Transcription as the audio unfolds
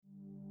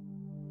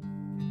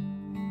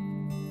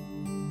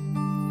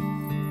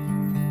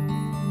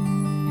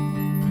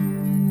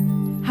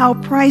How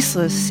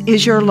priceless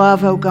is your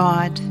love, O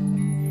God!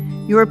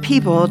 Your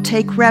people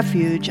take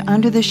refuge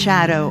under the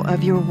shadow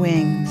of your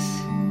wings.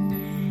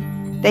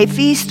 They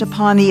feast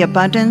upon the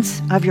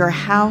abundance of your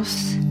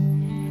house,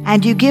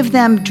 and you give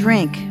them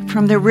drink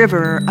from the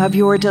river of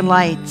your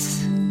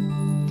delights.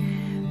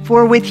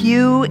 For with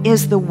you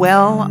is the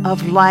well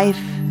of life,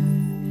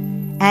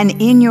 and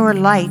in your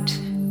light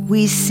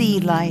we see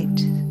light.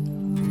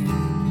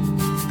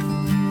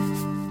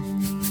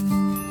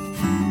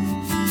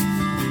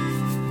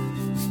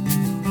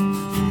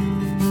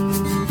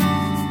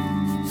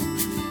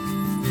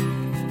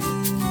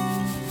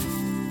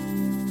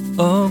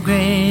 O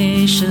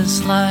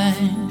gracious light,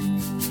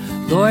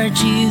 Lord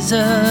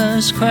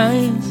Jesus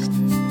Christ,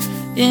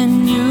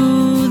 in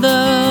you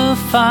the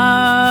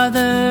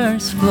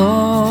Father's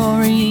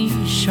glory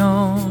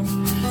shone.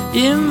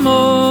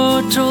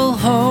 Immortal,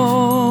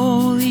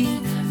 holy,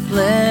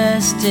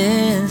 blessed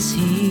is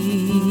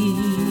he,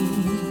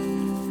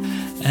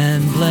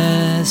 and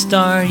blessed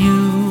are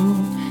you,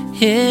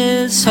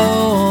 his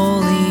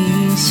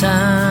holy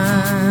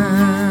Son.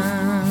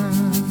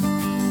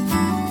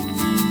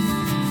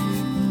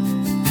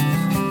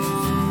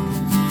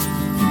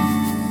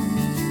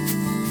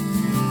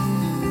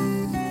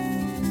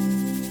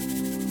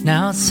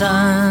 Now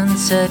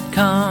sunset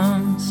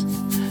comes,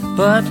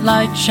 but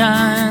light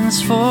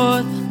shines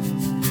forth.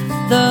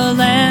 The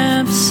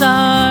lamps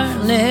are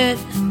lit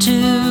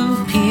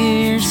to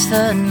pierce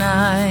the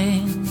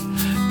night.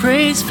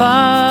 Praise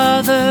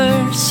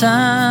Father,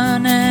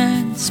 Son,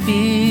 and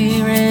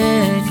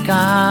Spirit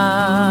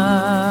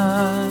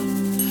God,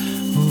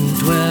 who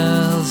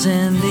dwells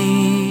in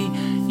the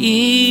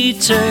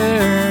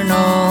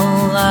eternal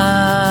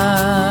light.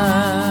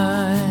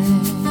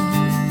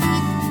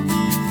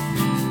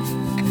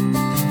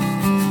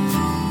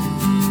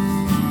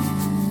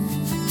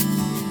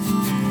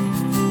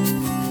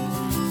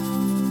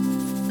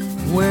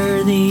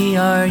 Worthy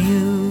are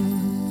you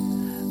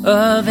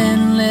of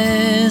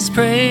endless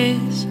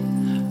praise,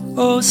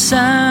 O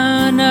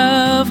Son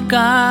of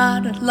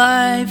God,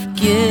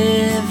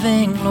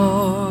 life-giving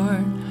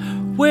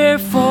Lord.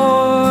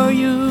 Wherefore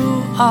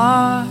you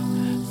are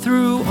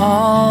through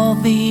all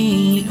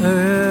the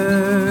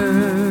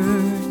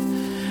earth,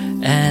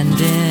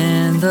 and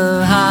in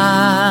the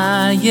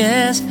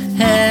highest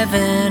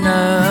heaven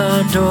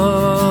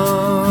adored.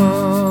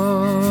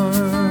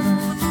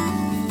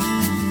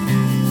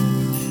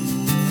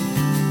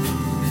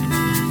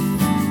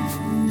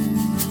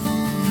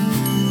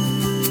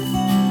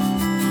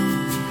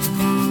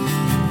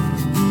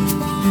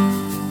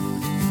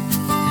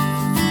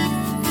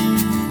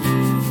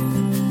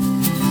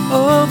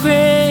 O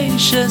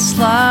gracious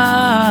light.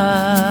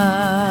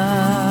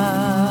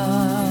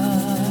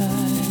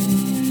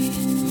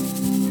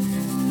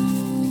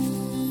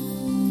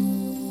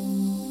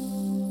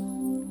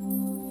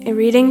 A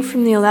reading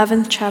from the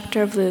 11th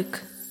chapter of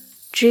Luke.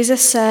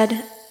 Jesus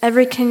said,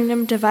 "Every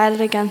kingdom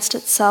divided against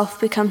itself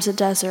becomes a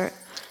desert,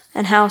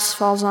 and house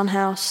falls on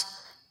house.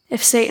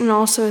 If Satan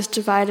also is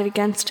divided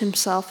against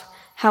himself,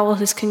 how will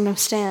his kingdom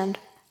stand?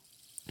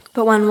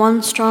 But when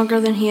one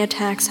stronger than he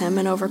attacks him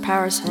and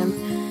overpowers him,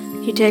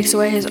 he takes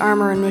away his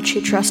armor in which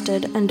he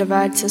trusted and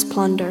divides his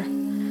plunder.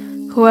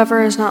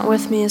 Whoever is not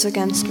with me is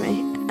against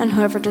me, and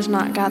whoever does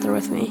not gather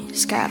with me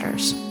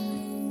scatters."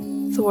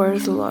 The word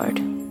of the Lord.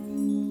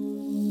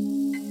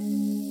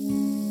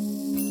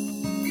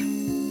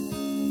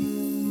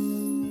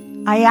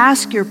 I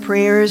ask your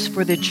prayers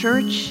for the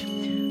church,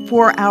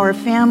 for our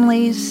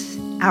families,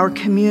 our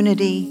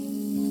community,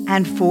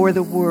 and for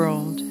the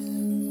world.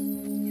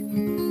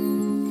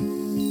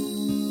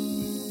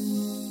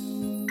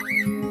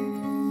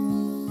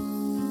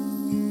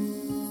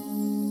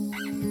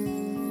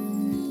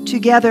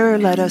 Together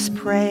let us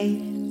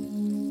pray.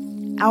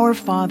 Our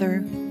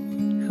Father,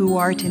 who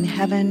art in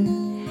heaven,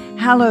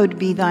 hallowed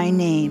be thy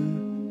name.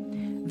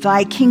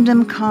 Thy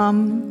kingdom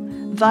come,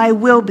 thy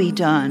will be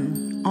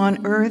done, on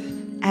earth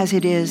as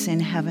it is in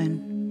heaven.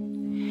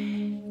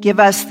 Give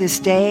us this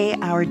day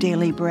our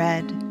daily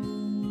bread,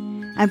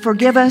 and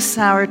forgive us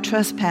our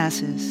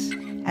trespasses,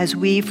 as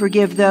we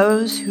forgive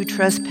those who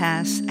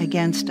trespass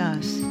against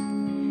us.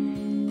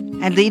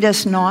 And lead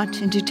us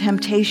not into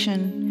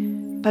temptation,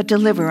 but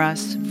deliver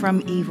us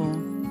from evil.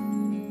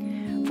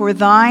 For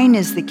thine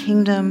is the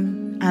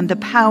kingdom, and the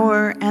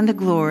power, and the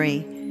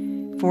glory,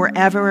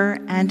 forever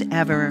and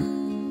ever.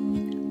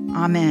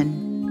 Amen.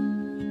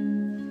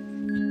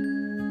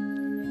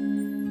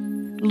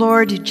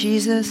 Lord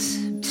Jesus,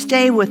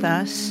 stay with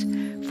us,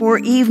 for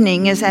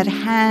evening is at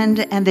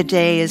hand and the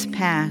day is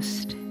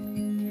past.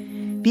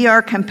 Be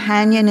our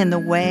companion in the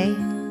way,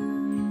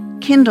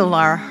 kindle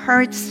our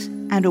hearts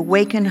and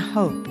awaken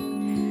hope,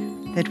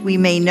 that we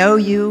may know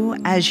you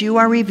as you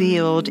are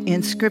revealed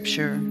in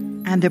Scripture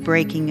and the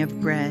breaking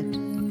of bread.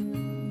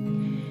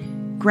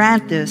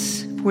 Grant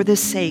this for the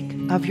sake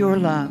of your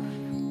love.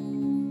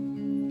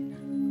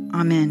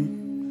 Amen.